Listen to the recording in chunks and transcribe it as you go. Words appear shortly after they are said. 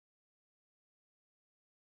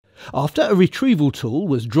After a retrieval tool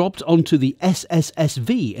was dropped onto the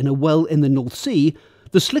SSSV in a well in the North Sea,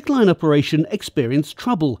 the slickline operation experienced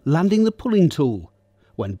trouble landing the pulling tool.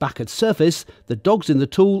 When back at surface, the dogs in the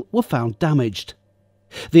tool were found damaged.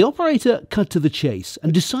 The operator cut to the chase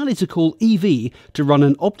and decided to call EV to run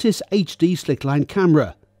an Optis HD Slickline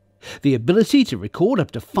camera. The ability to record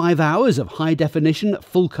up to 5 hours of high-definition,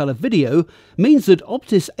 full-colour video means that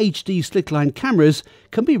Optis HD Slickline cameras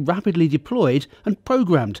can be rapidly deployed and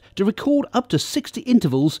programmed to record up to 60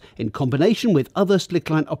 intervals in combination with other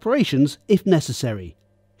slickline operations if necessary.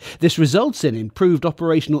 This results in improved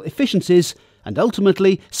operational efficiencies and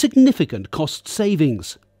ultimately significant cost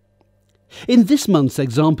savings. In this month's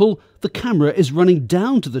example, the camera is running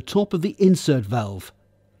down to the top of the insert valve.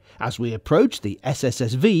 As we approach the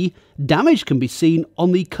SSSV, damage can be seen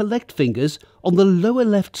on the collect fingers on the lower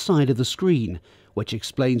left side of the screen, which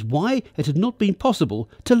explains why it had not been possible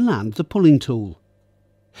to land the pulling tool.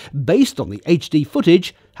 Based on the HD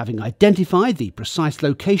footage, having identified the precise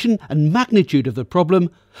location and magnitude of the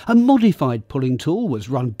problem, a modified pulling tool was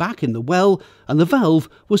run back in the well and the valve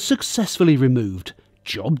was successfully removed.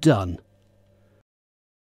 Job done.